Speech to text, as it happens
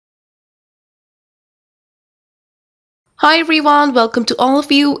Hi everyone, welcome to all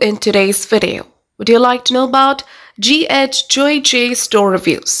of you in today's video. Would you like to know about Ghjoeij Store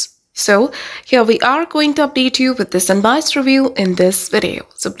Reviews? So here we are going to update you with this unbiased review in this video.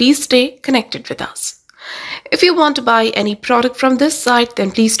 So please stay connected with us. If you want to buy any product from this site, then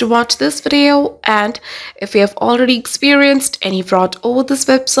please do watch this video. And if you have already experienced any fraud over this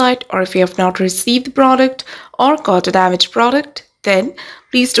website, or if you have not received the product or got a damaged product, then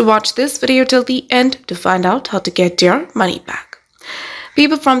please do watch this video till the end to find out how to get your money back.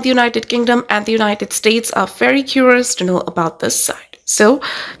 People from the United Kingdom and the United States are very curious to know about this site. So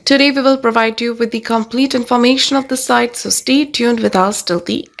today we will provide you with the complete information of the site, so stay tuned with us till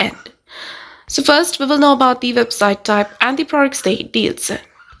the end. So first we will know about the website type and the products they deals in.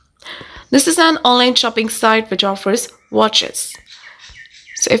 This is an online shopping site which offers watches.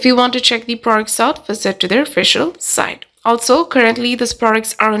 So if you want to check the products out, visit to their official site. Also, currently these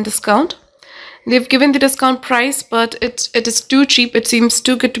products are on discount. They've given the discount price, but it is too cheap. It seems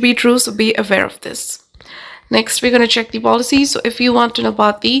too good to be true, so be aware of this. Next, we're going to check the policy. So if you want to know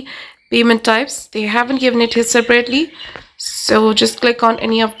about the payment types, they haven't given it here separately. So just click on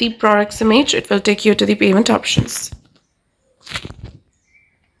any of the products image. It will take you to the payment options.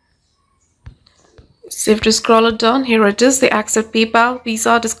 So if you scroll it down, here it is. They accept PayPal,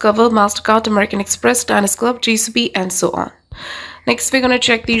 Visa, Discover, MasterCard, American Express, Diners Club, GCB, and so on. Next, we're going to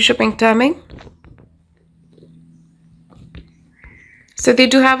check the shipping timing. So they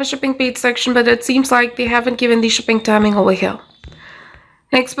do have a shipping paid section, but it seems like they haven't given the shipping timing over here.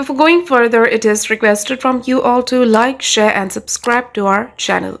 Next, before going further, it is requested from you all to like, share, and subscribe to our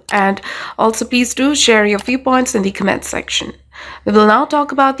channel. And also, please do share your viewpoints in the comment section. We will now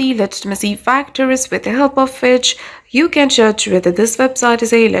talk about the legitimacy factors with the help of which you can judge whether this website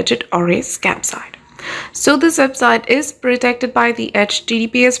is a legit or a scam site. So this website is protected by the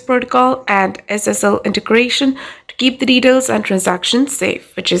HTTPS protocol and SSL integration to keep the details and transactions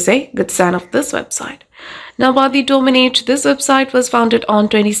safe, which is a good sign of this website. Now about the domain age, this website was founded on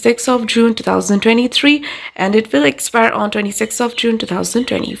 26th of June 2023 and it will expire on 26th of June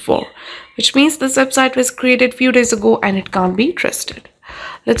 2024, which means this website was created a few days ago and it can't be trusted.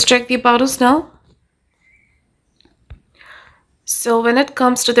 Let's check the About Us now. So when it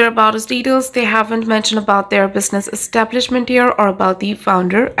comes to their About Us details, they haven't mentioned about their business establishment here or about the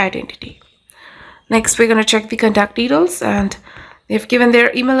founder identity. Next, we're going to check the contact details, and they've given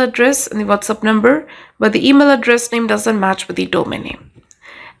their email address and the WhatsApp number, but the email address name doesn't match with the domain name.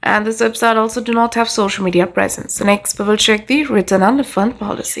 And this website also do not have social media presence. So next, we will check the return and refund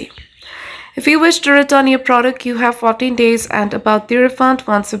policy. If you wish to return your product, you have 14 days, and about the refund,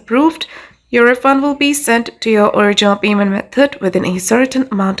 once approved, your refund will be sent to your original payment method within a certain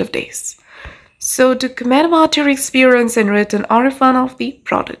amount of days. So to comment about your experience in return or refund of the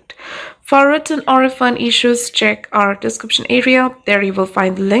product. For return or refund issues, check our description area. There you will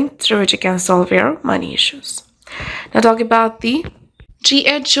find the link through which you can solve your money issues. Now talking about the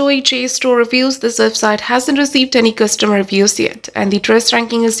Ghjoeij Store Reviews, this website hasn't received any customer reviews yet, and the trust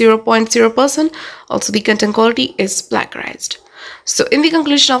ranking is 0.0%. Also, the content quality is plagiarized. So in the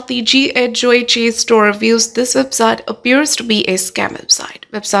conclusion of the Ghjoeij Store Reviews, this website appears to be a scam website.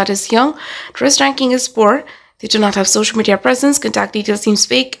 Website is young, trust ranking is poor, they do not have social media presence, contact details seems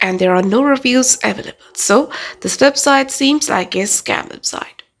fake, and there are no reviews available. So this website seems like a scam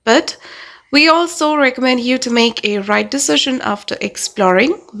website. But we also recommend you to make a right decision after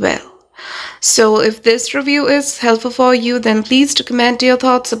exploring well. So if this review is helpful for you, then please do comment your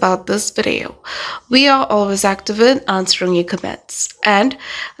thoughts about this video. We are always active in answering your comments. And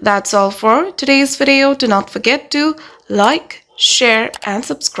that's all for today's video. Do not forget to like, share, and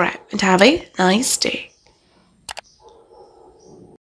subscribe. And have a nice day.